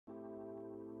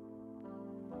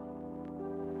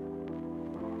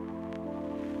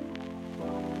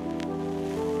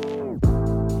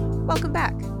Welcome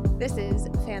back. This is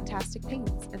Fantastic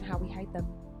Pains and How We Hide Them.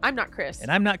 I'm not Chris.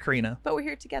 And I'm not Karina. But we're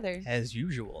here together. As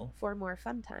usual. For more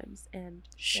fun times and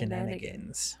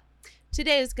shenanigans.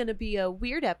 Today is going to be a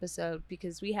weird episode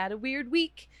because we had a weird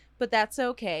week, but that's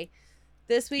okay.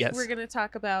 This week we're going to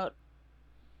talk about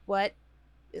what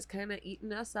is kind of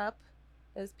eating us up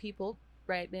as people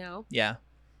right now. Yeah.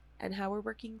 And how we're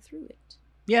working through it.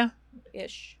 Yeah.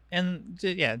 Ish. And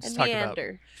just and talk meander.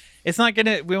 About it's not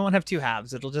we won't have two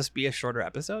halves. It'll just be a shorter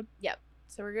episode. Yep.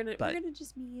 So we're gonna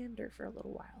just meander for a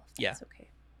little while. If that's okay.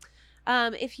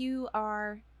 If you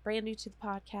are brand new to the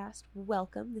podcast,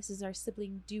 welcome. This is our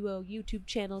sibling duo YouTube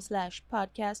channel /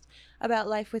 podcast about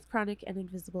life with chronic and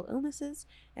invisible illnesses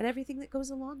and everything that goes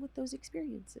along with those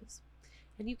experiences.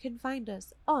 And you can find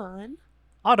us on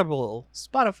Audible,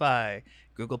 Spotify,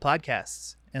 Google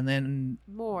Podcasts, and then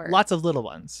more. Lots of little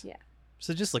ones. Yeah.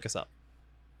 So just look us up.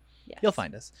 Yes. You'll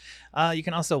find us. You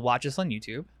can also watch us on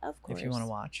YouTube. Of course. If you want to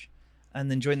watch.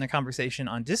 And then join the conversation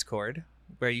on Discord,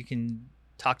 where you can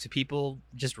talk to people,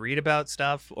 just read about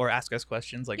stuff, or ask us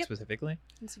questions specifically.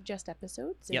 And suggest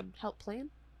episodes and help plan.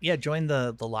 Yeah, join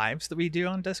the lives that we do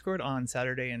on Discord on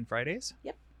Saturday and Fridays.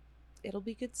 Yep. It'll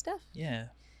be good stuff. Yeah.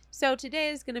 So today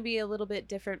is going to be a little bit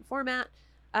different format.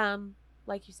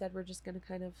 Like you said, we're just going to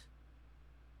kind of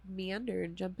meander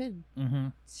and jump in. Mm-hmm.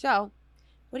 So,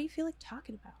 what do you feel like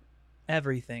talking about?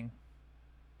 Everything.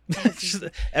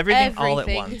 Everything all at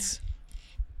once.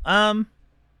 I'll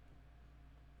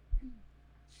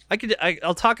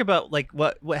talk about like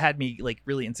what had me like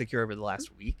really insecure over the last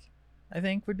week. I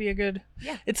think would be a good.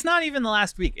 Yeah. It's not even the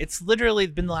last week. It's literally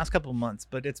been the last couple of months,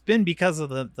 but it's been because of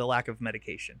the lack of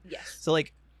medication. Yes. So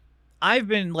like, I've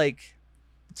been like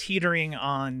teetering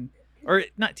on, or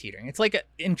not teetering. It's like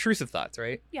intrusive thoughts,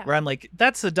 right? Yeah. Where I'm like,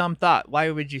 that's a dumb thought. Why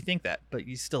would you think that? But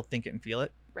you still think it and feel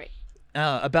it. Right.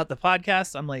 About the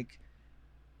podcast, I'm like,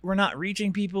 we're not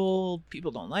reaching people.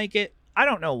 People don't like it. I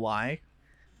don't know why.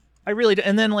 I really do.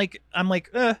 And then like, I'm like,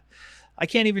 I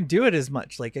can't even do it as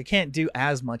much. Like I can't do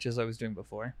as much as I was doing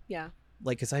before. Yeah.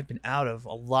 Like, cause I've been out of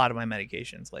a lot of my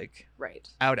medications, like right.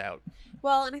 out.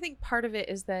 Well, and I think part of it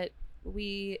is that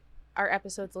our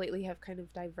episodes lately have kind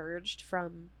of diverged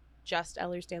from just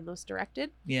Ehlers-Danlos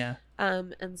directed. Yeah.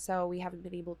 And so we haven't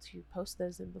been able to post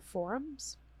those in the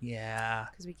forums. Yeah.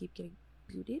 Because we keep getting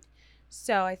booted.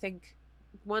 So I think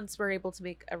once we're able to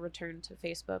make a return to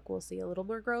Facebook, we'll see a little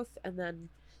more growth. And then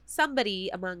somebody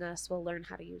among us will learn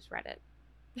how to use Reddit.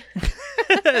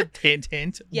 Hint,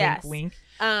 hint. Yes. Wink,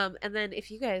 wink. And then if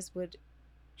you guys would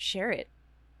share it,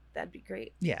 that'd be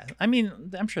great. Yeah. I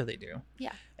mean, I'm sure they do.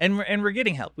 Yeah. And we're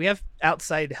getting help. We have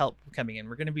outside help coming in.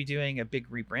 We're going to be doing a big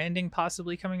rebranding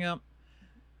possibly coming up,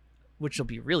 which will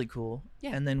be really cool.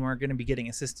 Yeah. And then we're going to be getting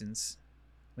assistance.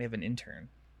 We have an intern.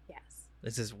 Yes.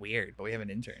 This is weird, but we have an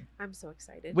intern. I'm so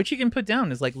excited. Which you can put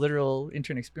down as like literal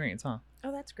intern experience, huh?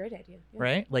 Oh, that's a great idea. Yeah.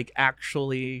 Right? Like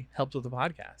actually helped with the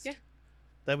podcast. Yeah.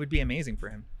 That would be amazing for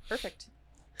him. Perfect.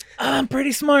 I'm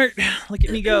pretty smart. Look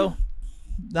at me go.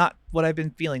 Not what I've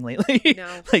been feeling lately.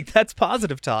 No. Like that's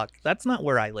positive talk. That's not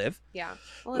where I live. Yeah.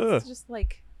 Well, it's just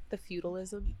like the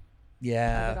feudalism of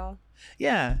it all.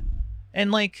 Yeah.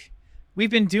 And like we've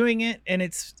been doing it and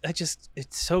it's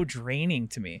so draining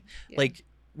to me. Yeah. Like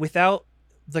without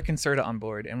the Concerta on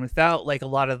board and without like a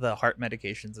lot of the heart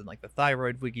medications and like the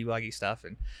thyroid wiggy waggy stuff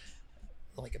and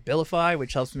like Abilify,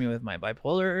 which helps me with my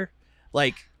bipolar,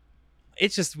 like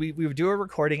it's just we would do a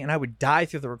recording and I would die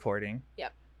through the recording.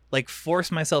 Yep. Like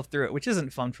force myself through it, which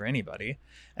isn't fun for anybody,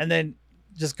 and then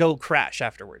just go crash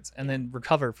afterwards and then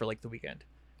recover for like the weekend,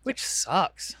 which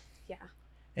sucks. Yeah.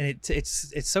 And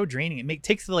it's so draining. It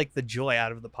takes like the joy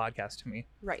out of the podcast to me.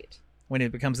 Right. When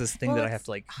it becomes this thing that I have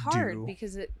to like hard do.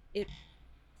 Because it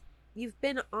you've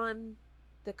been on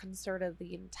the Concerta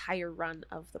the entire run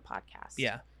of the podcast.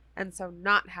 Yeah. And so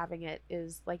not having it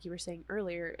is, like you were saying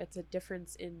earlier, it's a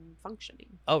difference in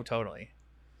functioning. Oh, totally.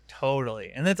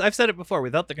 And I've said it before,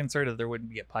 without the Concerta there wouldn't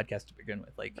be a podcast to begin with.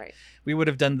 Like right. We would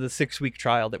have done the 6-week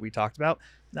trial that we talked about.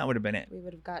 That would have been it. We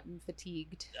would have gotten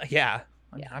fatigued. Yeah.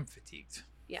 I'm fatigued.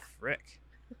 Yeah. Frick.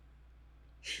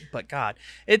 But God,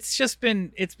 it's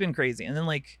been crazy. And then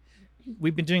like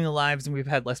we've been doing the lives and we've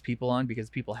had less people on because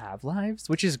people have lives,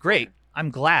 which is great.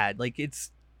 I'm glad. Like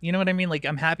it's, you know what I mean? Like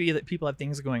I'm happy that people have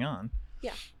things going on.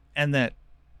 Yeah. And that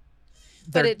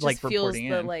they're but it just like feels reporting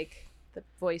the in. like the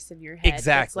voice in your head.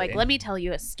 Exactly. It's like, let me tell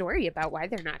you a story about why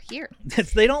they're not here.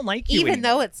 They don't like you even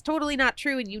anymore. though it's totally not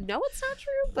true and you know it's not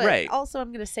true, but right. Also I'm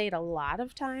going to say it a lot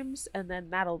of times and then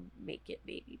that'll make it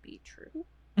maybe be true.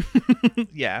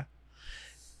 Yeah.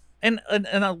 And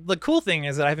the cool thing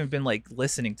is that I haven't been like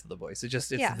listening to the voice.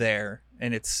 It's Yeah. there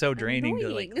and it's so draining to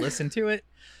like listen to it.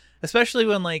 especially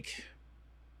when like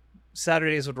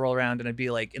Saturdays would roll around and I'd be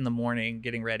like in the morning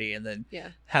getting ready and then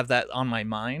have that on my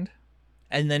mind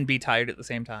and then be tired at the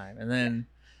same time. And then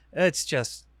it's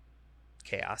just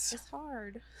chaos. It's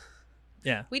hard.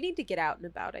 Yeah. We need to get out and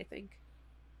about, I think.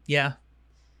 Yeah.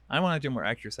 I want to do more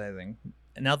exercising.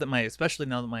 And especially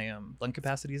now that my lung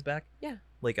capacity is back. Yeah.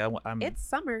 Like I'm. It's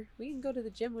summer. We can go to the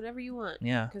gym whenever you want.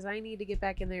 Yeah. Because I need to get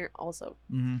back in there also.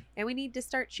 Mm-hmm. And we need to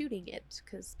start shooting it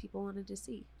because people wanted to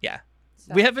see. Yeah.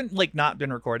 So. We haven't like not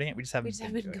been recording it. We just haven't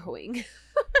been going.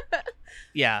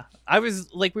 Yeah. I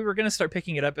was like, we were going to start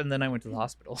picking it up and then I went to the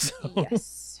hospital. So.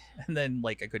 Yes. And then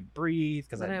like I couldn't breathe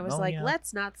because I was like,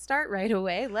 let's not start right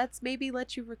away. Let's maybe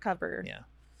let you recover. Yeah.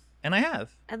 And I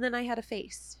have. And then I had a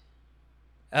face.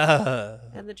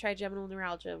 And the trigeminal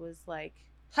neuralgia was like,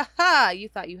 ha, you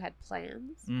thought you had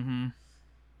plans. Mm-hmm.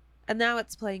 And now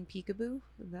it's playing peekaboo,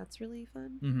 and that's really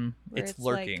fun. Mm-hmm. It's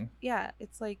lurking. Like,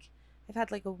 it's like I've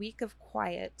had like a week of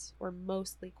quiet or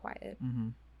mostly quiet. Mm-hmm.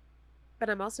 But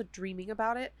I'm also dreaming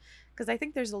about it because I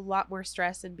think there's a lot more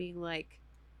stress in being like,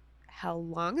 how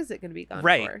long is it going to be gone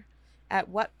for? At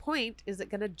what point is it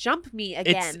going to jump me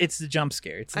again? It's the jump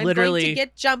scare. It's I'm literally going to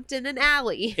get jumped in an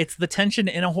alley. It's the tension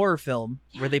in a horror film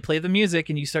where they play the music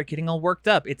and you start getting all worked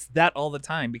up. It's that all the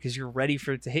time because you're ready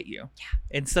for it to hit you. Yeah.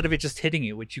 Instead of it just hitting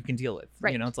you, which you can deal with.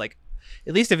 Right. You know, it's like,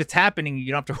 at least if it's happening,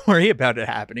 you don't have to worry about it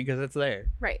happening because it's there.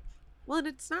 Right. Well, and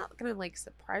it's not going to like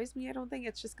surprise me, I don't think.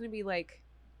 It's just going to be like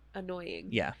annoying.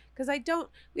 Yeah. Because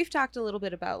we've talked a little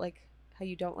bit about like how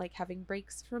you don't like having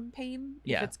breaks from pain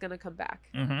if it's going to come back.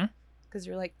 Mm-hmm. Because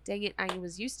you're like, dang it, I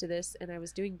was used to this and I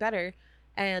was doing better.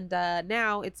 And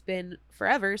now it's been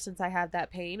forever since I had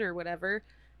that pain or whatever.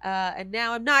 And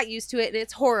now I'm not used to it and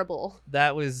it's horrible.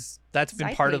 That's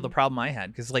been part of the problem I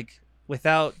had. Because like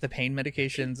without the pain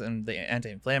medications and the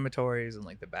anti-inflammatories and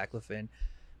like the baclofen,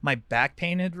 my back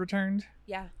pain had returned.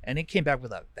 Yeah. And it came back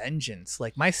with a vengeance.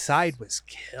 Like my side was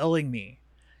killing me.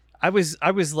 I was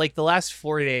like the last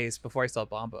 4 days before I saw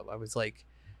Bombo, I was like,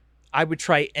 I would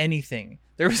try anything.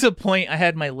 There was a point I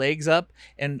had my legs up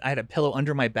and I had a pillow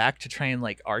under my back to try and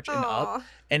like arch and up,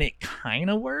 and it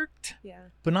kind of worked. Yeah.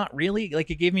 But not really.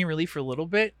 Like it gave me relief for a little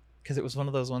bit because it was one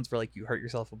of those ones where like you hurt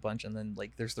yourself a bunch and then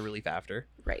like there's the relief after.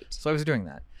 Right. So I was doing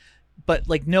that. But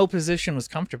like no position was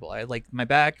comfortable. I had like my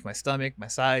back, my stomach, my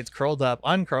sides curled up,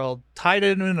 uncurled, tied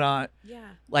it in a knot. Yeah.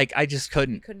 Like I just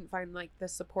couldn't. You couldn't find like the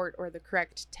support or the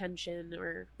correct tension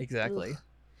or. Exactly. Ugh.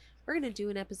 We're going to do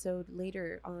an episode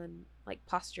later on like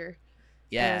posture.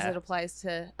 Yeah. As it applies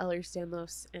to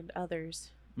Ehlers-Danlos and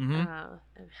others. Mm-hmm.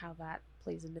 And how that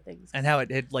plays into things. And how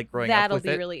it like growing That'll up with it.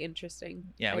 That'll be really interesting.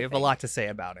 Yeah, we have a lot to say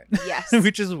about it. Yes.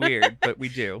 Which is weird, but we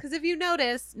do. Because if you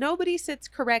notice, nobody sits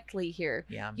correctly here.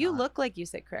 Yeah, you look like you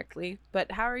sit correctly,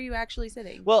 but how are you actually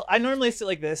sitting? Well, I normally sit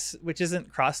like this, which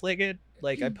isn't cross-legged.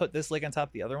 Like I put this leg on top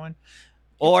of the other one.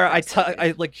 Or I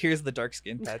like, here's the dark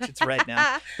skin patch. It's red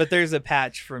now, but there's a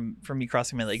patch from me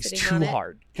crossing my legs too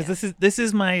hard because this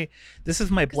is my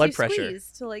blood pressure.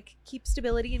 Squeeze to like keep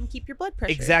stability and keep your blood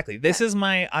pressure. Exactly. This is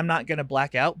I'm not gonna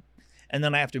black out, and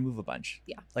then I have to move a bunch.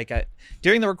 Yeah. Like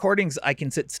during the recordings, I can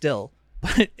sit still,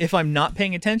 but if I'm not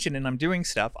paying attention and I'm doing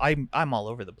stuff, I'm all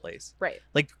over the place. Right.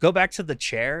 Like go back to the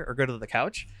chair or go to the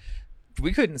couch.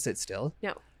 We couldn't sit still.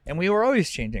 No. And we were always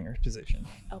changing our position.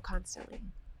 Oh, constantly.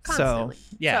 So,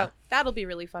 yeah. So that'll be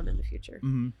really fun in the future.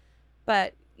 Mm-hmm.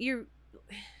 But it's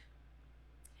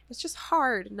just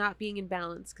hard not being in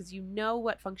balance because you know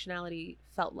what functionality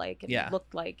felt like and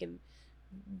looked like and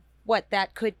what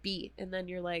that could be. And then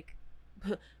you're like,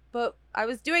 but I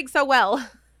was doing so well.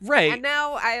 Right. And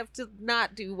now I have to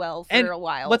not do well for a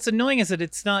while. What's annoying is that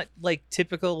it's not like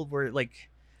typical where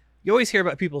like you always hear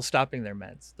about people stopping their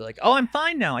meds. They're like, oh, I'm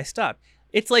fine now. I stopped.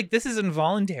 It's like, this is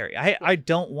involuntary. I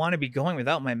don't want to be going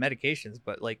without my medications,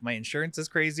 but like my insurance is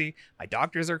crazy. My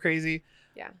doctors are crazy.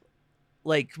 Yeah.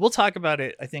 Like we'll talk about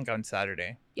it, I think on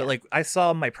Saturday, but like I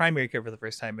saw my primary care for the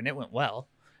first time and it went well,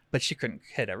 but she couldn't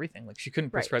hit everything. Like she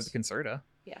couldn't prescribe the Concerta.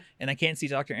 Yeah. And I can't see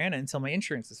Dr. Anna until my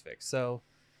insurance is fixed. So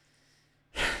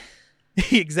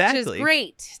exactly. Which is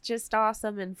great. Just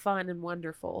awesome and fun and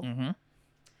wonderful. Mm-hmm.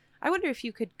 I wonder if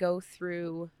you could go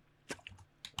through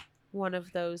one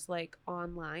of those like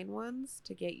online ones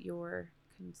to get your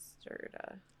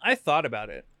Concerta. I thought about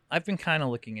it. I've been kind of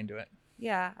looking into it.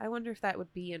 Yeah, I wonder if that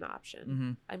would be an option.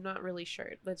 Mm-hmm. I'm not really sure.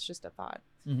 That's just a thought.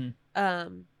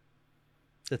 Mm-hmm.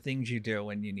 The things you do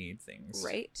when you need things.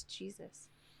 Right? Jesus.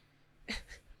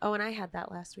 Oh, and I had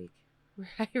that last week where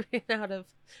I ran out of.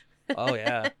 Oh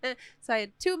yeah. So I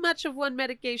had too much of one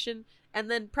medication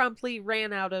and then promptly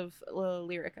ran out of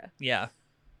Lyrica. Yeah.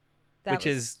 Which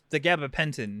is the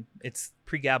gabapentin. It's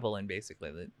pregabalin,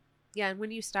 basically. Yeah, and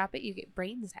when you stop it, you get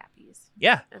brain zappies.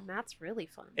 Yeah. And that's really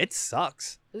fun. It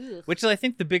sucks. Ugh. Which is, I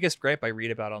think, the biggest gripe I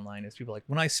read about online is people like,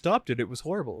 when I stopped it, it was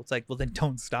horrible. It's like, well, then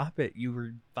don't stop it. You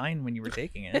were fine when you were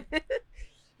taking it.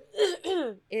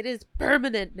 It is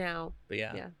permanent now. But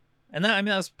yeah. And that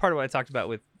was part of what I talked about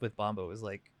with Bombo was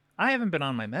like, I haven't been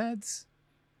on my meds.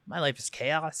 My life is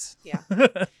chaos. Yeah.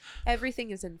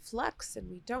 Everything is in flux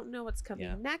and we don't know what's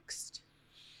coming next.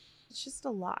 It's just a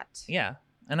lot. Yeah.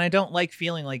 And I don't like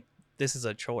feeling like this is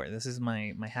a chore. This is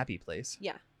my happy place.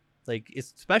 Yeah. Like,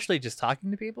 it's especially just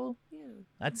talking to people.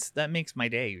 Yeah. That makes my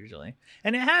day usually.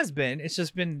 And it has been. It's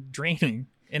just been draining.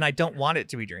 And I don't want it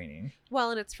to be draining.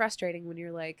 Well, and it's frustrating when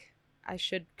you're like, I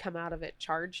should come out of it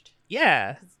charged.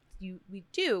 Yeah. We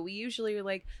do. We usually are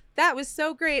like, that was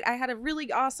so great. I had a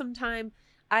really awesome time.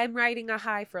 I'm riding a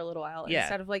high for a little while. Yeah.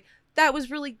 Instead of like, that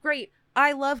was really great.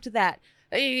 I loved that.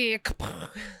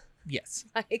 Yes.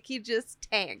 Like you just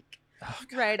tank. Oh,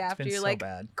 God, right after you're so like,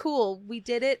 bad. Cool, we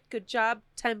did it. Good job.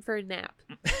 Time for a nap.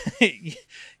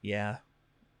 Yeah.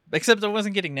 Except I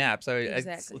wasn't getting naps.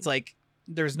 Exactly. It's like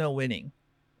there's no winning.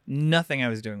 Nothing I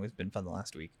was doing has been fun the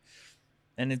last week.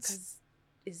 And it's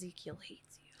Ezekiel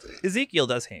hates you. Ezekiel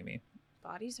does hate me.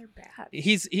 Bodies are bad.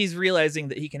 He's realizing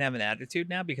that he can have an attitude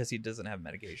now because he doesn't have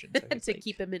medication. So to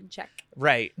keep him in check.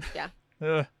 Right. Yeah.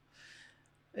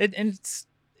 And it's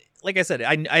like I said,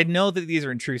 I know that these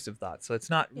are intrusive thoughts, so it's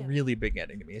not really big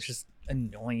getting to me. It's just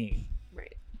annoying.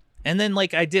 Right. And then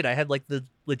I had like the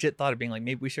legit thought of being like,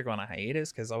 maybe we should go on a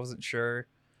hiatus because I wasn't sure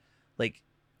like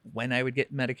when I would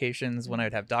get medications, when I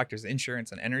would have doctors,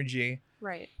 insurance, and energy.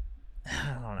 Right.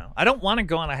 I don't know. I don't want to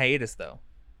go on a hiatus though.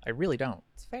 I really don't.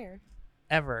 It's fair.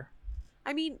 Ever.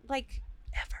 I mean, like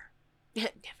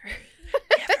never. Never.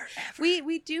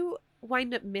 We do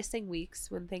wind up missing weeks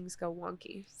when things go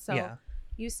wonky. So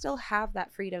you still have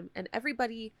that freedom, and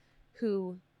everybody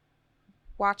who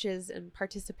watches and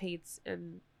participates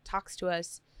and talks to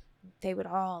us, they would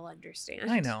all understand.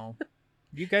 I know.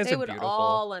 You guys they are would beautiful.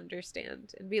 all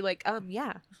understand and be like,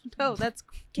 yeah, no, that's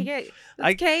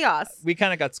chaos. We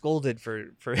kind of got scolded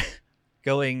for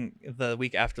going the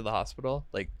week after the hospital.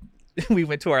 Like, we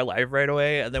went to our live right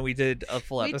away, and then we did a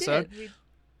full episode. We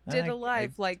did a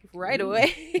live right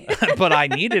away. But I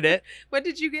needed it. When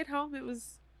did you get home?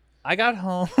 I got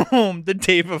home the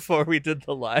day before we did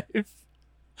the live.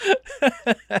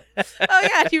 Oh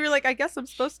yeah, you were like, I guess I'm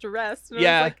supposed to rest. And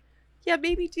I was like, yeah,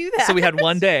 maybe do that. So we had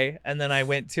one day, and then I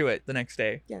went to it the next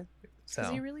day. Yeah. So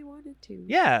because you really wanted to.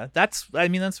 Yeah, that's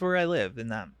where I live in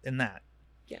that.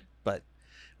 Yeah. But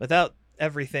without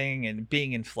everything and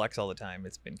being in flux all the time,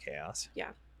 it's been chaos.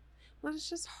 Yeah. Well, it's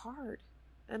just hard.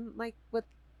 And like with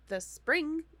the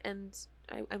spring, and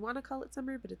I want to call it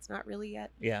summer, but it's not really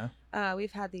yet. Yeah.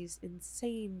 We've had these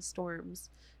insane storms,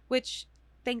 which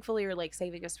thankfully are like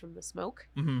saving us from the smoke.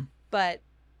 Mm-hmm. But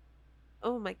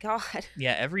oh my God.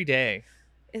 Yeah, every day.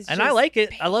 And I like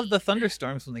it. I love the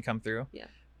thunderstorms when they come through. Yeah.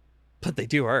 But they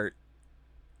do hurt.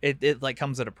 It like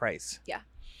comes at a price. Yeah.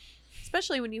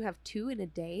 Especially when you have 2 in a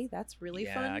day, that's really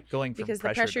fun. Going from because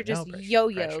pressure the pressure to just no pressure,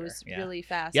 yo-yos really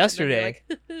fast. Yesterday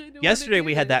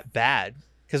we had that bad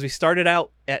because we started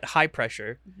out at high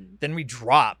pressure, then we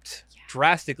dropped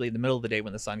drastically in the middle of the day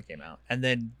when the sun came out, and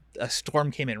then a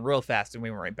storm came in real fast and we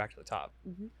went right back to the top.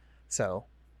 So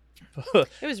it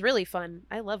was really fun.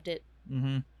 I loved it.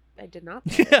 I did not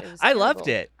love it. I loved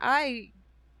it. I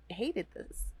hated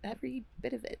this, every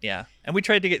bit of it. Yeah. And we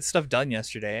tried to get stuff done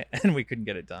yesterday and we couldn't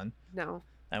get it done. No.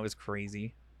 That was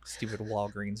crazy. Stupid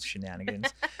Walgreens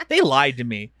shenanigans. They lied to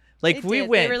me. Like, we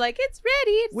went. They were like, it's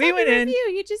ready. It's we went in.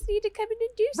 You just need to come in and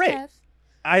do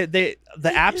stuff.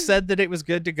 The app said that it was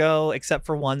good to go, except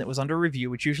for one that was under review,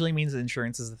 which usually means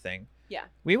insurance is the thing. Yeah.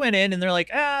 We went in and they're like,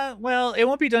 well, it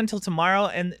won't be done till tomorrow,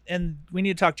 and we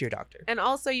need to talk to your doctor. And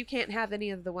also, you can't have any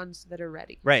of the ones that are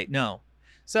ready. Right. No.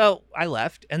 So I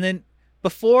left, and then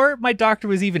before my doctor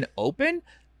was even open,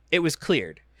 it was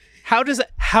cleared. How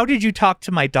did you talk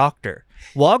to my doctor?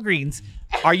 Walgreens,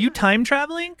 are you time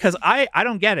traveling? Because I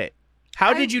don't get it.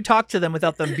 How did you talk to them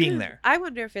without them being there? I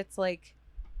wonder if it's like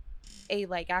a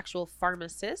actual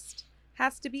pharmacist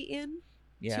has to be in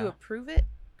to approve it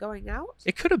going out.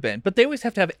 It could have been, but they always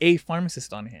have to have a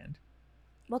pharmacist on hand.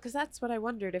 Well, because that's what I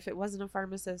wondered, if it wasn't a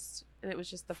pharmacist and it was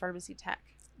just the pharmacy tech.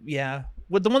 Yeah.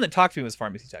 Well, the one that talked to me was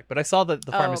pharmacy tech, but I saw that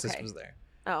the pharmacist was there.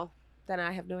 Oh, then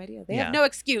I have no idea. They have no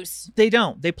excuse. They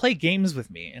don't. They play games with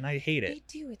me, and I hate it.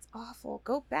 They do. It's awful.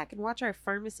 Go back and watch our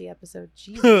pharmacy episode.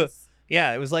 Jesus.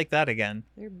 Yeah, it was like that again.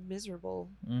 They're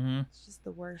miserable. It's just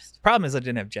the worst. Problem is I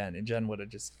didn't have Jen, and Jen would have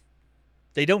just...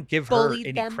 They don't give her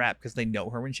any crap because they know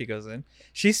her when she goes in.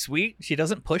 She's sweet. She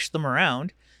doesn't push them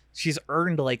around. She's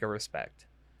earned a respect.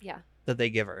 Yeah. that they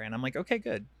give her. And I'm like, okay,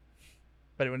 good.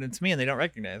 But when it's me and they don't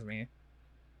recognize me,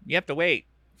 you have to wait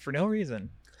for no reason.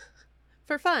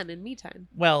 For fun and me time.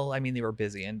 Well, I mean, they were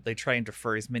busy and they try and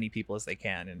defer as many people as they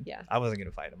can. And I wasn't going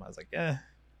to fight them. I was like,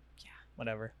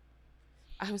 whatever.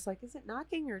 I was like, is it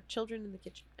knocking or children in the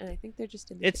kitchen? And I think they're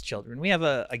just in the kitchen. Children. We have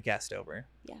a guest over.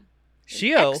 Yeah.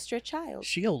 Shio. Extra child.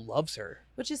 Shio loves her.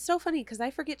 Which is so funny because I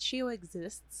forget Shio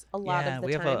exists a lot of the time. Yeah,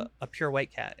 we have a pure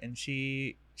white cat and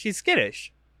she's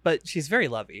skittish, but she's very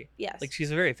lovey. Yes. Like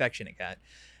she's a very affectionate cat.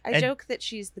 I joke that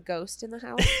she's the ghost in the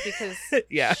house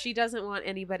because she doesn't want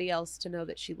anybody else to know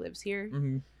that she lives here.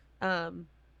 Mm-hmm.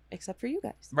 Except for you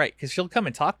guys. Right, because she'll come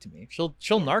and talk to me. She'll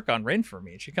narc on Rin for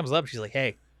me. She comes up, she's like,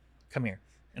 hey, come here.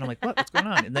 And I'm like, what? What's going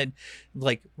on? And then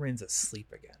like Rin's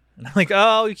asleep again. And I'm like,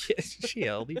 oh,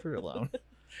 Shio, leave her alone.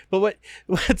 But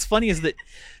what's funny is that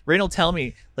Rin will tell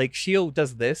me, like, Shio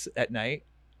does this at night,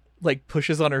 like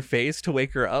pushes on her face to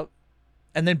wake her up,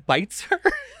 and then bites her.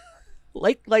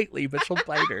 Like lightly, but she'll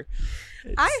bite her.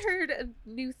 I heard a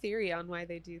new theory on why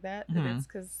they do that, and it's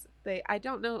because I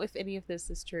don't know if any of this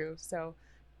is true, so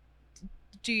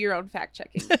do your own fact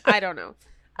checking. I don't know.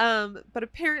 But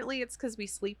apparently it's because we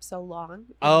sleep so long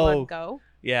in one go.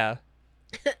 Yeah.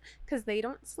 Because they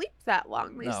don't sleep that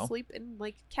long. They sleep in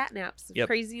like cat naps of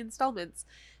crazy installments.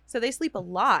 So they sleep a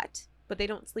lot, but they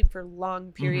don't sleep for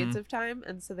long periods of time,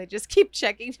 and so they just keep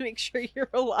checking to make sure you're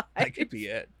alive. That could be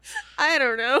it. I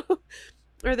don't know.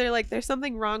 Or they're like, there's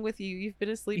something wrong with you. You've been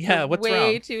asleep for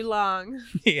way too long.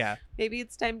 Yeah. Maybe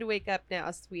it's time to wake up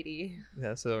now, sweetie.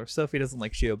 Yeah, so Sophie doesn't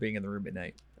like Shio being in the room at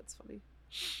night. That's funny.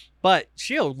 But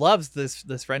Shio loves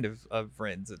this friend of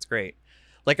Rin's. It's great.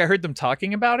 Like I heard them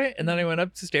talking about it, and then I went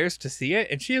upstairs to see it,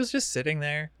 and she was just sitting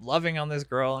there loving on this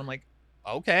girl. I'm like,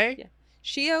 okay. Yeah.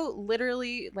 Shio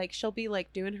literally, like, she'll be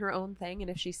like doing her own thing,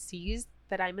 and if she sees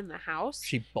that I'm in the house,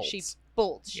 she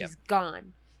bolts. She's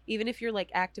gone. Even if you're like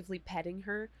actively petting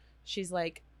her, she's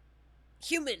like,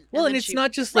 human. Well, and it's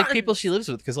not just like people she lives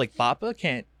with, because like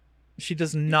Bappa she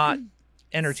does not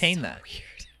entertain that.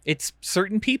 Weird. It's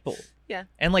certain people. Yeah.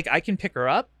 And like I can pick her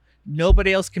up.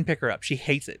 Nobody else can pick her up. She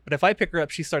hates it. But if I pick her up,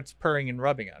 she starts purring and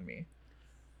rubbing on me.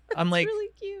 I'm like,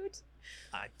 really cute.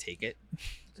 I take it.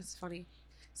 It's funny.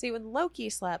 See, when Loki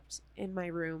slept in my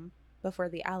room before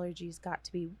the allergies got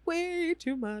to be way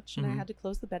too much and I had to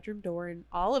close the bedroom door, and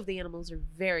all of the animals are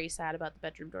very sad about the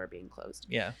bedroom door being closed.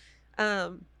 Yeah.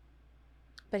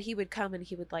 But he would come and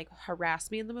he would like harass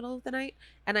me in the middle of the night,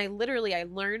 and I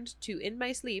learned to, in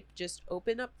my sleep, just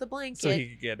open up the blanket so he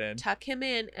could get in, tuck him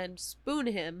in, and spoon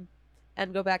him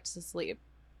and go back to sleep.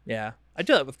 Yeah. I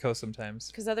do that with Ko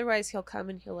sometimes. Because otherwise he'll come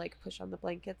and he'll like push on the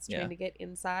blankets trying to get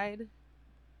inside.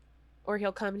 Or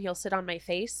he'll come and he'll sit on my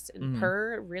face and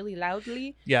purr really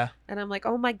loudly. Yeah. And I'm like,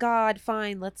 oh my God,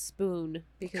 fine, let's spoon.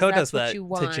 Because Ko that's does what that you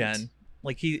want. to Jen.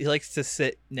 Like he likes to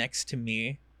sit next to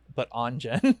me, but on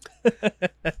Jen.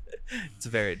 It's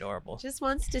very adorable. Just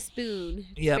wants to spoon.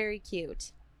 It's very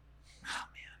cute. Oh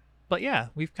man. But yeah,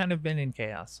 we've kind of been in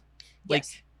chaos.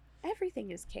 Yes. Like everything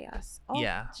is chaos.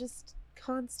 Just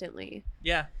constantly.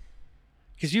 Yeah.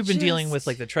 Because you've been dealing with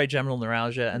like the trigeminal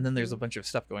neuralgia, and then there's a bunch of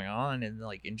stuff going on, and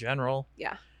like in general,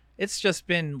 it's just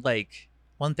been like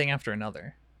one thing after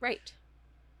another. Right.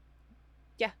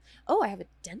 Yeah. Oh, I have a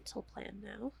dental plan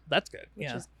now. That's good.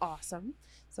 Which is awesome.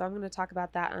 So I'm going to talk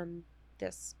about that on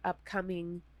this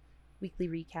upcoming weekly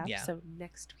recap. Yeah. So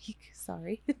next week,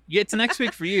 sorry. Yeah, it's next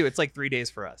week for you. It's like 3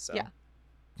 days for us. So. Yeah.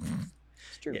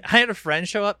 It's true. Yeah, I had a friend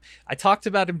show up. I talked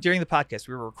about him during the podcast.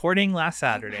 We were recording last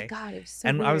Saturday. Oh my God, it was so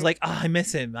and weird. I was like, I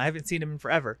miss him. I haven't seen him in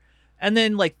forever. And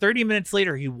then like 30 minutes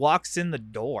later, he walks in the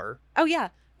door. Oh, yeah.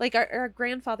 Like our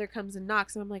grandfather comes and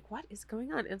knocks, and I'm like, what is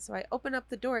going on? And so I open up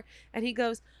the door, and he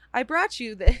goes, I brought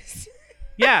you this.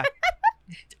 Yeah.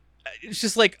 It's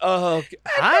just like, oh,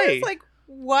 hi. I was like,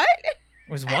 what? It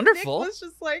was wonderful. Nick was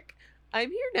just like, I'm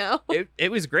here now.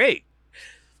 It was great.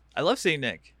 I love seeing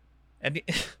Nick. And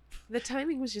the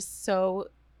timing was just so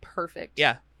perfect.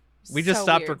 Yeah. We just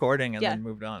stopped recording and then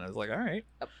moved on. I was like, all right.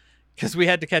 Because we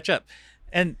had to catch up.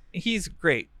 And he's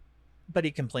great, but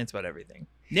he complains about everything.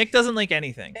 Nick doesn't like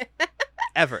anything.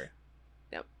 Ever.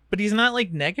 Nope. But he's not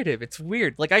like negative. It's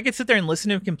weird. Like I could sit there and listen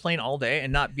to him complain all day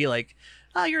and not be like,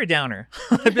 oh, you're a downer.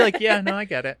 I'd be like, yeah, no, I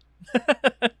get it.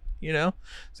 You know?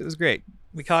 So it was great.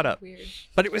 We caught up. Weird.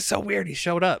 But it was so weird. He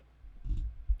showed up.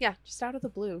 Yeah, just out of the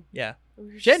blue. Yeah.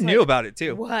 Jen knew about it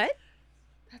too. What?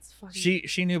 That's funny.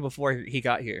 She knew before he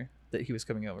got here that he was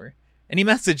coming over. And he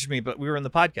messaged me, but we were in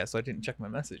the podcast, so I didn't check my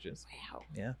messages. Wow.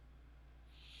 Yeah.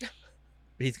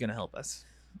 But he's going to help us,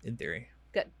 in theory.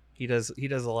 Good. He does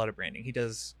a lot of branding. He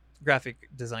does graphic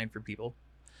design for people.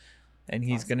 And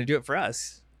he's going to do it for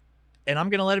us. and I'm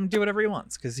gonna let him do whatever he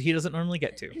wants because he doesn't normally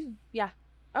get to. Yeah.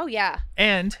 Oh yeah.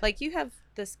 And like you have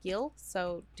the skill,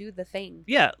 so do the thing.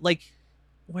 Yeah, like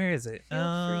where is it?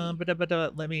 Feel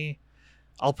free.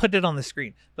 I'll put it on the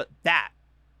screen. But that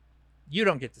you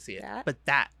don't get to see it. That? But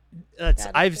that's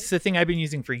That the thing I've been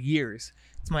using for years.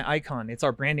 It's my icon. It's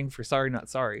our branding for Sorry Not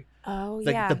Sorry. Oh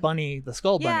Like yeah. the bunny, the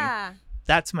skull bunny. Yeah.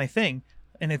 That's my thing.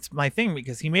 And it's my thing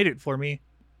because he made it for me.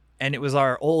 And it was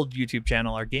our old YouTube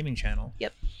channel, our gaming channel.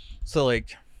 Yep. So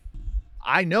like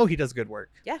I know he does good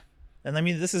work. Yeah. And I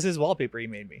mean this is his wallpaper he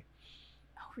made me.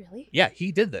 Oh really? Yeah,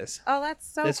 he did this. Oh, that's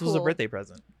so This cool. was a birthday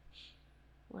present.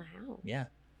 Wow. Yeah.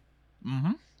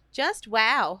 Mm-hmm. Just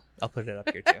wow. I'll put it up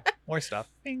here too. More stuff.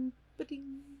 Bing.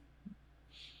 Ba-ding.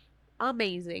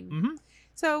 Amazing. Mm-hmm.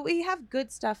 So we have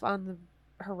good stuff on the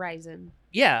horizon.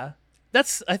 Yeah.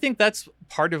 I think that's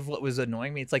part of what was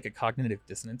annoying me. It's like a cognitive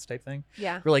dissonance type thing.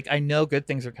 Yeah. Where like I know good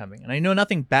things are coming and I know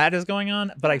nothing bad is going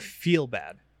on, but I feel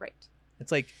bad. Right.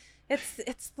 It's like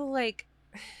it's the like,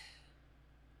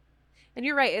 and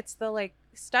you're right, it's the like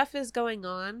stuff is going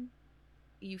on,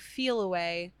 you feel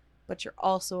away, but you're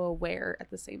also aware at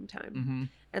the same time. mm-hmm.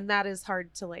 And that is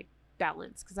hard to like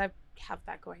balance because I have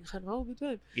that going on all the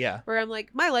time Yeah. where I'm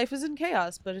like, my life is in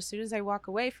chaos, but as soon as I walk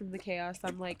away from the chaos,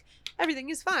 I'm like, everything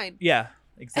is fine. Yeah.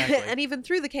 Exactly. And even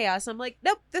through the chaos, I'm like,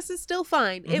 nope, this is still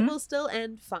fine. It Mhm. will still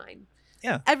end fine.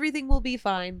 Yeah. Everything will be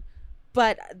fine.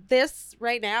 But this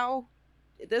right now,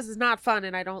 this is not fun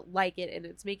and I don't like it and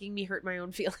it's making me hurt my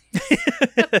own feelings.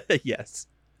 Yes.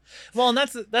 Well, and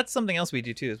that's something else we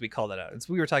do too, is we call that out.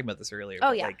 We were talking about this earlier. Oh,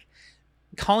 but, yeah. Like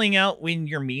calling out when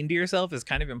you're mean to yourself is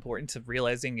kind of important to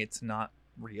realizing it's not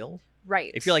real.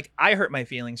 Right. If you're like, I hurt my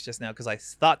feelings just now because I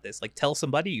thought this, like tell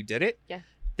somebody you did it. Yeah.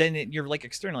 Then you're like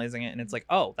externalizing it and it's like,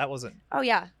 oh, that wasn't Oh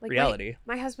yeah. Like reality.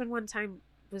 My husband one time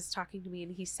was talking to me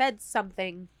and he said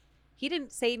something. He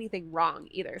didn't say anything wrong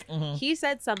either. Mhm. He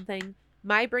said something.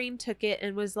 My brain took it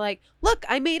and was like, look,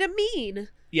 I made a mean.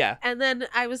 Yeah. And then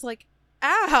I was like,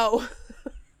 ow.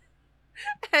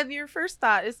 And your first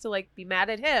thought is to like be mad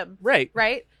at him. Right.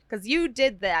 Right? Because you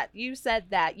did that. You said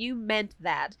that. You meant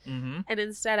that. Mm-hmm. And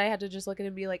instead I had to just look at him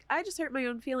and be like, I just hurt my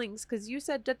own feelings because you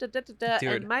said da da da da da.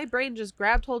 Dude. And my brain just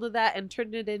grabbed hold of that and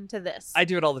turned it into this. I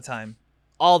do it all the time.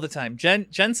 All the time. Jen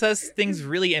says things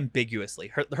really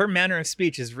ambiguously. Her manner of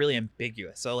speech is really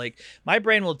ambiguous. So like my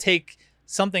brain will take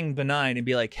something benign and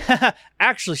be like,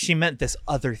 actually she meant this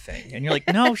other thing. And you're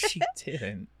like, no, she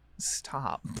didn't.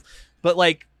 Stop. But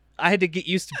like I had to get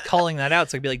used to calling that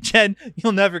out. So I'd be like, Jen,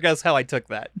 you'll never guess how I took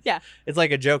that. Yeah. It's like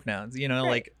a joke now. You know, Right.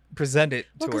 like present it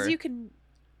Well, to her. because you can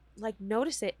like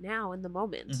notice it now in the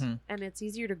moment. Mhm. And it's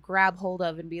easier to grab hold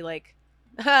of and be like,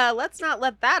 let's not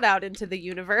let that out into the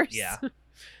universe. Yeah.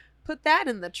 Put that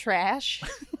in the trash.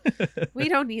 We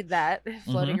don't need that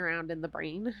floating Mm-hmm. around in the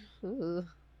brain. Ooh,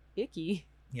 icky.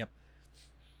 Yep.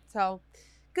 So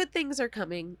good things are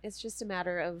coming. It's just a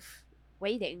matter of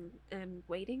waiting. And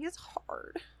waiting is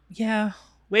hard. Yeah.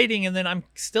 Waiting, and then I'm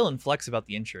still in flux about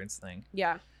the insurance thing.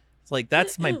 Yeah. It's like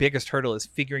that's my biggest hurdle is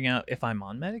figuring out if I'm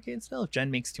on Medicaid still, if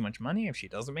Jen makes too much money, if she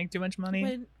doesn't make too much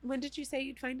money. When did you say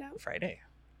you'd find out? Friday.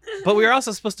 But we were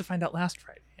also supposed to find out last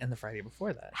Friday and the Friday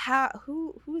before that.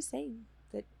 Who is saying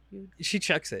that you? She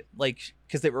checks it, like,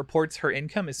 because it reports her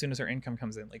income as soon as her income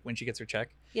comes in, like when she gets her check.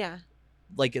 Yeah.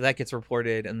 Like that gets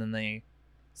reported, and then they.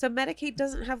 So Medicaid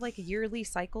doesn't have like yearly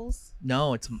cycles?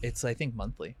 No, it's I think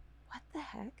monthly. What the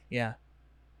heck? Yeah.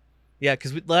 Yeah,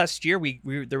 because last year we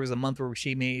there was a month where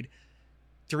she made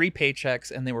 3 paychecks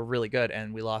and they were really good,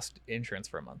 and we lost insurance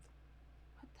for a month.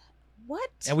 What?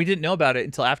 And we didn't know about it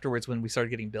until afterwards when we started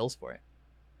getting bills for it.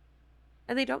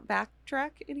 And they don't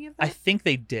backtrack any of that? I think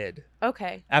they did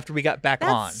Okay. after we got back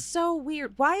That's on. so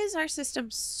weird. Why is our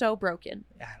system so broken?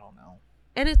 I don't know.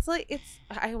 And it's like,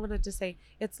 I wanted to say,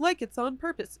 it's like it's on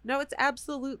purpose. No, it's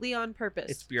absolutely on purpose.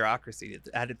 It's bureaucracy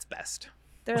at its best.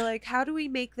 They're like, how do we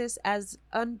make this as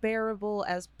unbearable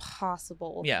as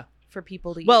possible Yeah. for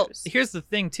people to Well, use? here's the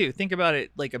thing too. Think about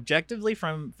it like objectively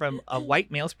from a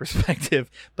white male's perspective,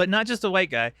 but not just a white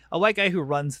guy who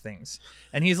runs things.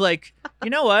 And he's like, you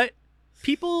know what?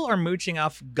 People are mooching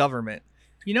off government.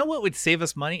 You know what would save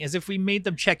us money is if we made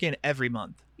them check in every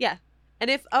month. Yeah. And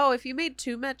if you made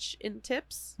too much in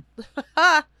tips,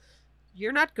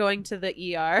 you're not going to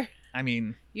the ER. I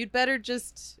mean, You'd better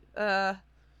just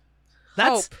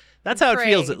that's hope how it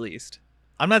feels pray. at least.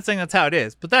 I'm not saying that's how it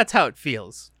is, but that's how it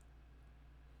feels.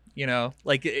 You know,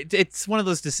 like it's one of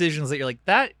those decisions that you're like,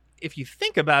 that if you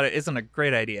think about it isn't a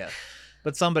great idea.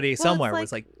 But somebody it's somewhere like-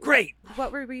 was like, great.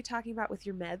 What were we talking about with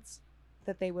your meds?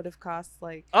 That they would have cost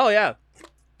like Oh yeah.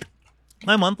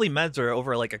 My monthly meds are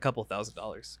over like a couple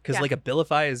 $1,000s because like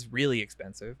Abilify is really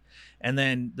expensive, and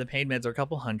then the pain meds are a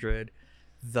couple hundred.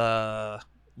 The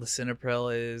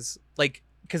lisinopril is like,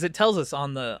 because it tells us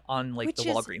on the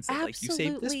Walgreens that like you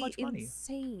save this much money.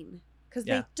 Insane, because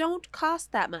they don't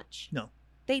cost that much. No,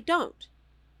 they don't.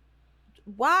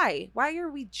 Why are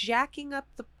we jacking up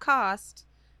the cost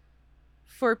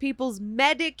for people's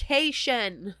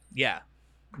medication? Yeah.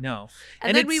 No.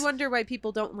 And then we wonder why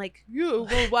people don't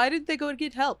well, why didn't they go and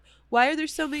get help? Why are there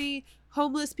so many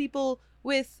homeless people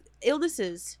with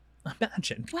illnesses?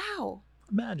 Imagine. Wow.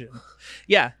 Imagine.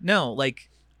 Yeah, no, like,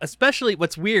 especially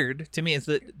what's weird to me is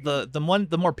that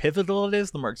the more pivotal it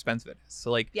is, the more expensive it is.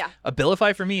 So like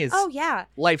Abilify for me is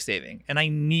life-saving, and I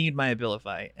need my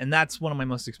Abilify, and that's one of my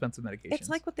most expensive medications. It's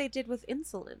like what they did with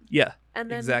insulin. Yeah.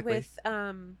 And then with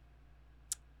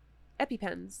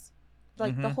EpiPens.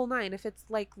 Like the whole nine. If it's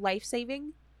like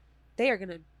life-saving, they are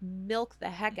gonna milk the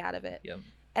heck out of it. Yep.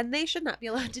 And they should not be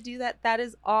allowed to do that. That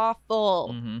is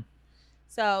awful.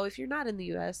 So if you're not in the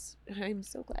US, I'm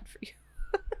so glad for you,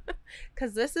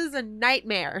 because this is a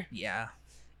nightmare. Yeah,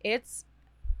 it's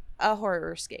a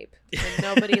horror escape, and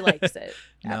nobody likes it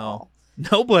at all.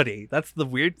 Nobody. That's the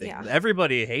weird thing.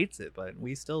 Everybody hates it, but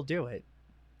we still do it.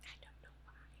 I don't know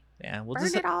why. Yeah, we'll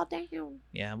burn it all down.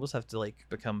 Yeah, we'll just have to like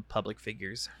become public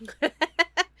figures.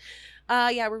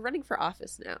 Yeah, we're running for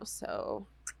office now, so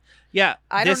yeah,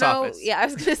 I don't know. Office. Yeah, I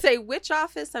was gonna say which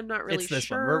office. I'm not really it's this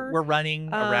sure. One. We're running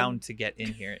around to get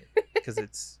in here because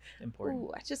it's important.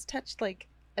 Ooh, I just touched like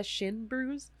a shin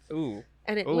bruise. Ooh,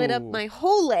 and it lit up my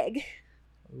whole leg.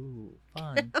 Ooh,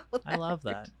 fun! I love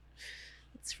that.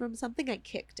 It's from something I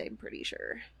kicked. I'm pretty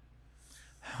sure.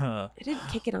 I didn't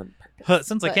kick it on purpose.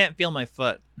 Since I can't feel my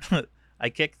foot, I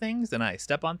kick things and I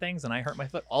step on things and I hurt my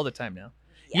foot all the time now.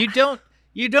 Yeah.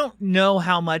 You don't know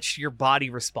how much your body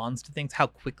responds to things, how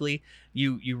quickly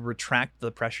you retract the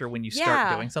pressure when you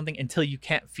start doing something until you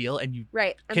can't feel and you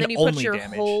and then you put your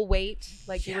whole weight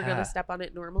like you were going to step on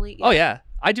it normally. Yeah. Oh yeah,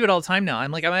 I do it all the time now.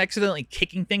 I'm accidentally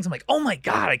kicking things. I'm like, oh my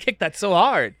god, I kicked that so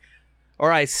hard,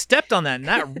 or I stepped on that and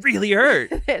that really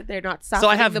hurt. They're not softening so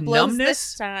I have the blows numbness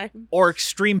this time. or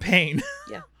extreme pain.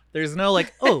 Yeah. There's no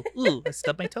like, oh, ooh, I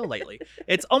stubbed my toe lightly.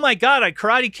 It's, oh my god, I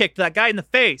karate kicked that guy in the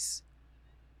face.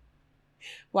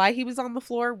 Why he was on the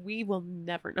floor, we will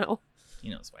never know. He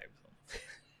knows why he was on the floor.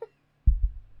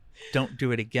 Don't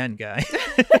do it again, guy.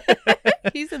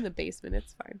 He's in the basement.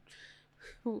 It's fine.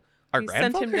 Our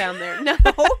grandfather? Sent him down there. No.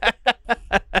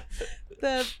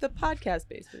 the podcast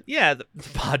basement. Yeah, the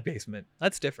pod basement.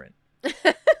 That's different.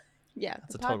 Yeah,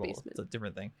 that's it's a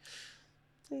different thing.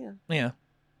 So, yeah. Yeah.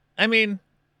 I mean,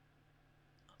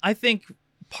 I think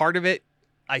part of it,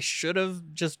 I should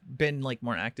have just been like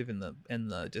more active in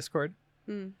the Discord.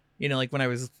 You know, like when I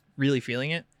was really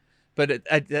feeling it, but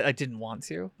I didn't want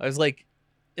to. I was like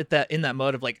in that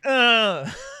mode of like,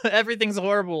 everything's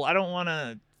horrible. I don't want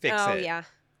to fix it. Oh yeah.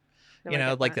 No, you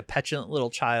know, like the petulant little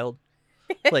child.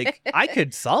 Like, I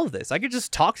could solve this. I could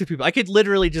just talk to people. I could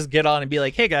literally just get on and be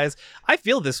like, hey guys, I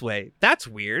feel this way. That's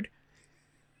weird.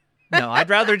 No, I'd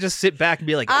rather just sit back and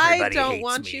be like, everybody I don't hates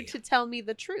want me. you to tell me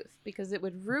the truth because it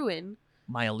would ruin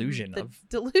my illusion the of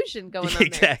delusion going on.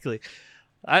 Exactly.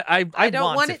 I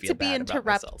don't want it to be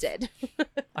interrupted.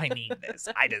 I need this.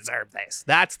 I deserve this.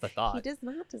 That's the thought. He does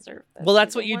not deserve this. Well,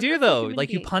 that's what you do though.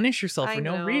 Like, you punish yourself for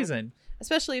no reason.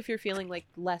 Especially if you're feeling like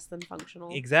less than functional.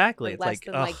 Exactly. Less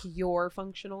than like you're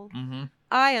functional. Mm-hmm.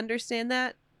 I understand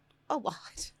that a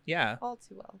lot. Yeah. All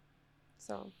too well.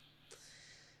 So.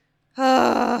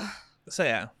 So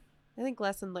yeah. I think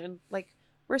lesson learned. Like,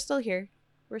 we're still here.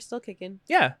 We're still kicking.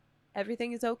 Yeah.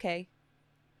 Everything is okay.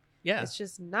 Yeah. It's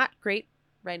just not great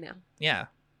right now. Yeah.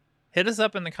 Hit us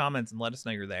up in the comments and let us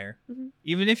know you're there. Mm-hmm.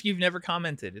 Even if you've never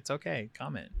commented, it's okay.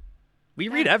 Comment. We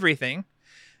read everything,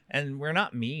 and we're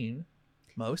not mean.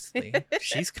 Mostly.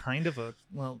 She's kind of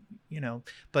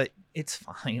but it's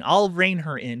fine. I'll rein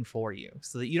her in for you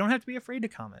so that you don't have to be afraid to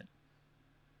comment.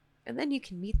 And then you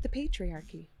can meet the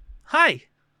patriarchy. Hi.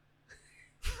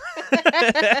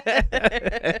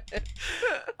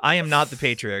 I am not the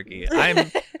patriarchy. I'm,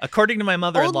 according to my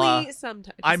mother-in-law, only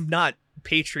sometimes. I'm not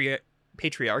patriarchal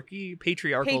enough.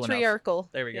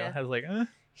 There we go. Yeah. I was like,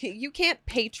 you can't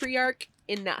patriarch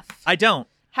enough. I don't.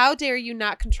 How dare you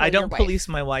not control your wife? I don't wife? police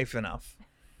my wife enough.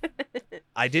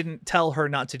 I didn't tell her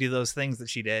not to do those things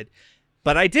that she did.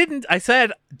 But I didn't. I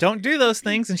said, don't do those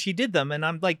things, and she did them. And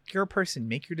I'm like, you're a person.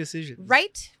 Make your decisions.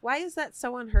 Right? Why is that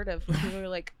so unheard of? People are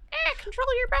like, control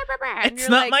your blah, blah, blah. It's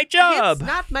not my job. It's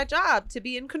not my job to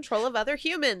be in control of other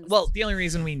humans. Well, the only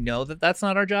reason we know that that's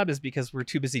not our job is because we're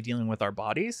too busy dealing with our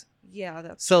bodies. Yeah,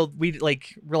 that's so we're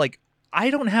like, I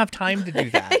don't have time to do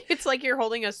that. It's like you're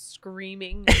holding a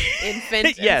screaming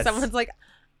infant. Yes. And someone's like,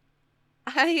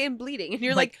 I am bleeding. And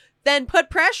you're like, then put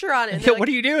pressure on it. What like,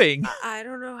 are you doing? I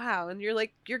don't know how. And you're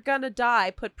like, you're going to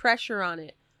die. Put pressure on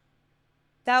it.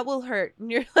 That will hurt.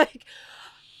 And you're like,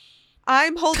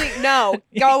 I'm holding. No,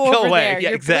 go over away. there. Yeah,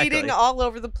 you're exactly. bleeding all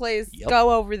over the place. Yep.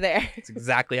 Go over there. That's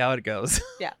exactly how it goes.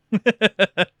 Yeah.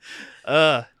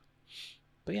 But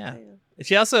yeah.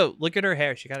 She also, look at her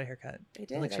hair. She got a haircut. I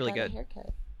did. It looks I really got a good.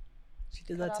 haircut. She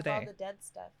did Cut that off today. all the dead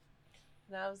stuff.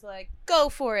 And I was like, go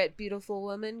for it, beautiful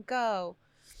woman. Go.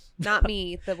 Not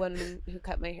me, the woman who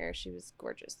cut my hair. She was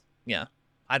gorgeous. Yeah.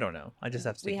 I don't know. I just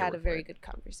have to. We had a very good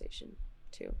conversation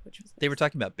too, which was nice. They were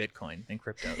talking about Bitcoin and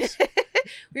cryptos.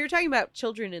 We were talking about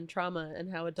children and trauma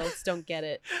and how adults don't get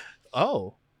it.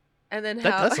 Oh. And then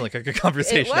That does sound like a good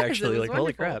conversation, actually. Like,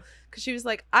 holy crap. Because she was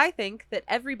like, I think that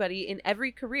everybody in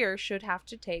every career should have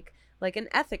to take like an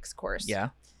ethics course. Yeah.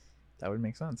 That would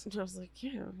make sense. And I was like,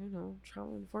 yeah,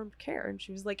 trauma-informed care. And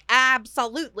she was like,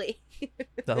 absolutely.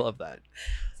 I love that.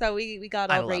 So we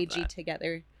got all ragey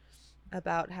together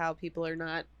about how people are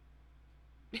not.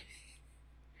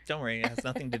 Don't worry. It has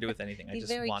nothing to do with anything. I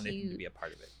just wanted him to be a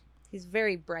part of it. He's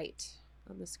very bright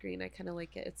on the screen. I kind of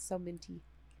like it. It's so minty.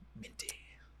 Minty.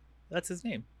 That's his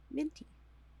name. Minty.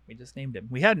 We just named him.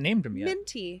 We hadn't named him yet.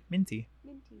 Minty. Minty.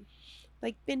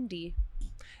 Like Bindi.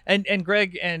 And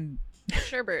Greg and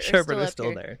Sherbert are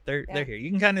still there. They're here.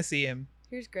 You can kind of see him.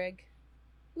 Here's Greg.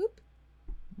 Whoop.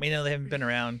 We know they haven't been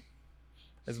around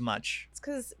as much. It's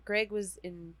because Greg was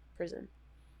in prison.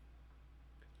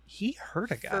 He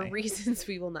hurt a guy. For reasons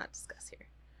we will not discuss here.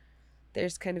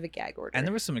 There's kind of a gag order. And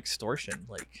there was some extortion.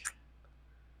 Like,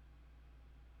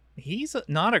 he's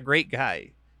not a great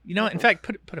guy. You know, in fact,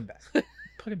 put him back.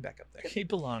 Put him back up there. He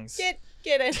belongs.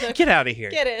 Get in. Get out of here.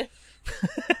 Get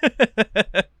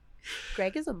in.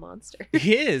 Greg is a monster.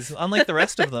 He is, unlike the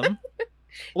rest of them.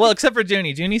 Well, except for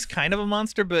Junie. Junie's kind of a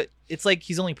monster, but it's like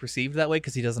he's only perceived that way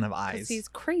because he doesn't have eyes. He's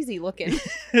crazy looking.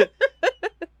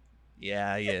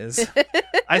 Yeah, he is.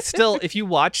 I still, if you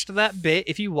watched that bit,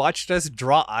 if you watched us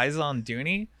draw eyes on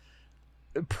Dooney,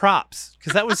 props,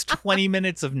 because that was 20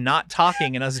 minutes of not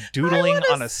talking and us doodling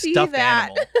on a stuffed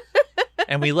animal.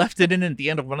 And we left it in at the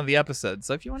end of one of the episodes.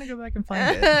 So if you want to go back and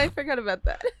find it. I forgot about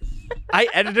that. I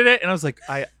edited it and I was like,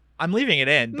 I'm leaving it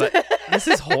in, but this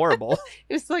is horrible.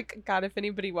 It was like, God, if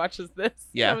anybody watches this.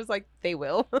 Yeah. And I was like, they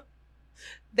will.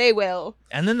 They will.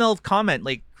 And then they'll comment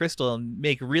like Crystal and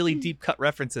make really deep cut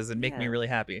references and make me really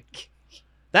happy.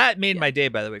 That made my day,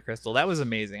 by the way, Crystal. That was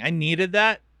amazing. I needed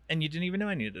that, and you didn't even know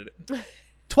I needed it.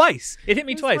 Twice. It hit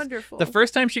me twice. Wonderful. The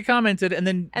first time she commented, and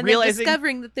then realizing, then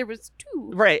discovering that there was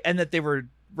two. Right, and that they were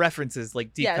references,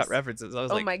 like deep cut references. I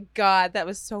was like, oh my God, that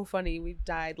was so funny. We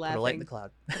died laughing. Put a light in the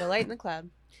cloud. Put a light in the cloud.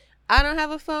 I don't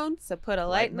have a phone, so put a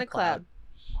light in the cloud.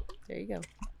 There you go.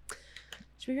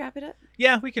 Should we wrap it up?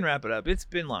 Yeah, we can wrap it up. It's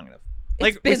been long enough.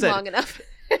 It's been long enough.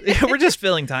 We're just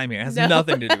filling time here. It has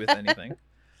nothing to do with anything.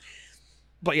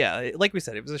 But yeah, like we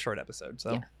said, it was a short episode,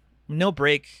 so no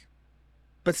break,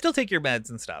 but still take your meds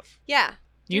and stuff. Yeah.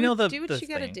 Do what you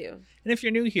gotta do. And if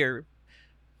you're new here,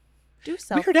 do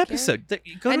self-care. Weird episode. Go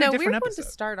to a different episode. One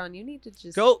to start on. You need to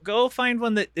just go find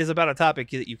one that is about a topic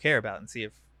that you care about and see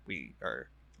if we are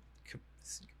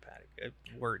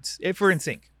words. If we're in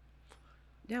sync.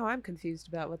 Now I'm confused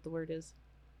about what the word is.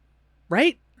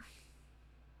 Right?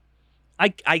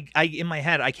 I in my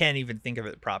head I can't even think of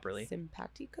it properly.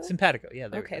 Simpatico. Yeah.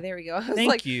 There we go.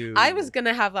 Thank you. I was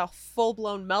gonna have a full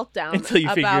blown meltdown until you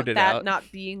about figured it that out. Not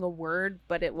being a word,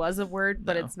 but it was a word,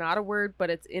 but it's not a word, but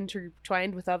it's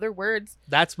intertwined with other words.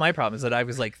 That's my problem. Is that I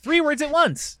was like 3 words at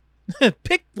once.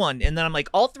 Pick one, and then I'm like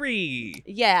all 3.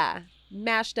 Yeah,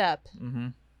 mashed up. Mm-hmm.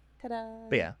 Ta-da!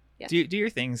 But yeah. Do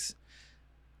your things.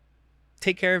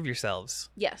 Take care of yourselves.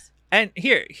 Yes. And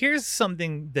here's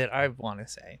something that I want to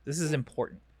say. This is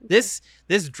important. Okay.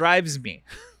 This drives me.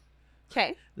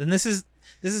 Okay. And this is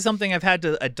something I've had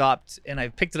to adopt, and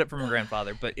I've picked it up from my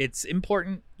grandfather, but it's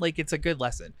important. Like, it's a good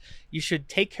lesson. You should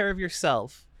take care of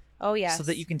yourself. Oh, yeah. So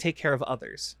that you can take care of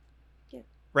others. Yeah.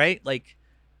 Right? Like,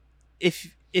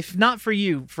 if not for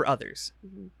you, for others.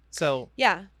 Mm-hmm. So.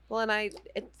 Yeah. Well, and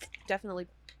it definitely,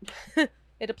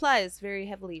 it applies very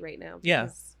heavily right now.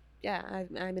 Because, yeah,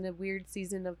 I'm in a weird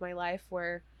season of my life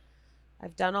where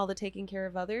I've done all the taking care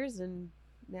of others, and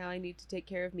now I need to take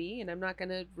care of me, and I'm not going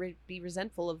to be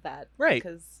resentful of that. Right.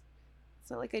 Because it's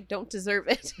not like I don't deserve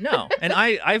it. No, and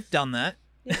I've done that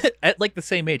at like the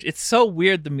same age. It's so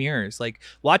weird, the mirrors. Like,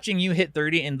 watching you hit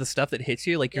 30 and the stuff that hits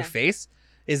you, like your face,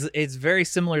 is very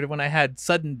similar to when I had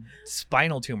sudden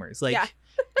spinal tumors. Like,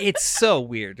 it's so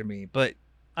weird to me, but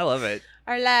I love it.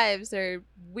 Our lives are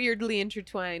weirdly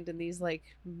intertwined in these like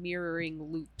mirroring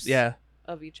loops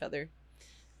of each other.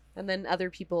 And then other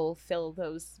people fill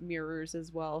those mirrors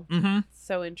as well. Mm-hmm.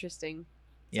 So interesting.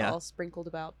 It's all sprinkled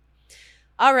about.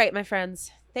 All right, my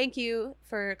friends. Thank you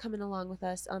for coming along with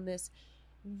us on this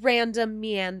random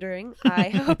meandering. I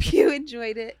hope you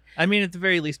enjoyed it. I mean, at the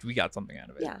very least, we got something out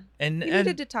of it. Yeah. And we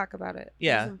needed to talk about it.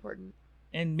 Yeah. It was important.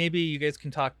 And maybe you guys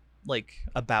can talk like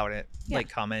about it, like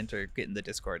comment or get in the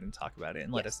Discord and talk about it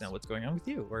and let us know what's going on with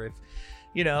you. Or if,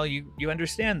 you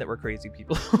understand that we're crazy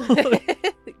people.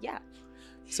 Yeah.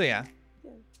 So yeah.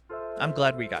 I'm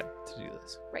glad we got to do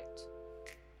this. Right.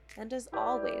 And as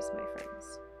always, my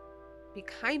friends, be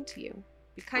kind to you,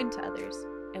 be kind to others,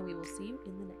 and we will see you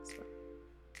in the next one.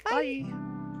 Bye.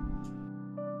 Bye.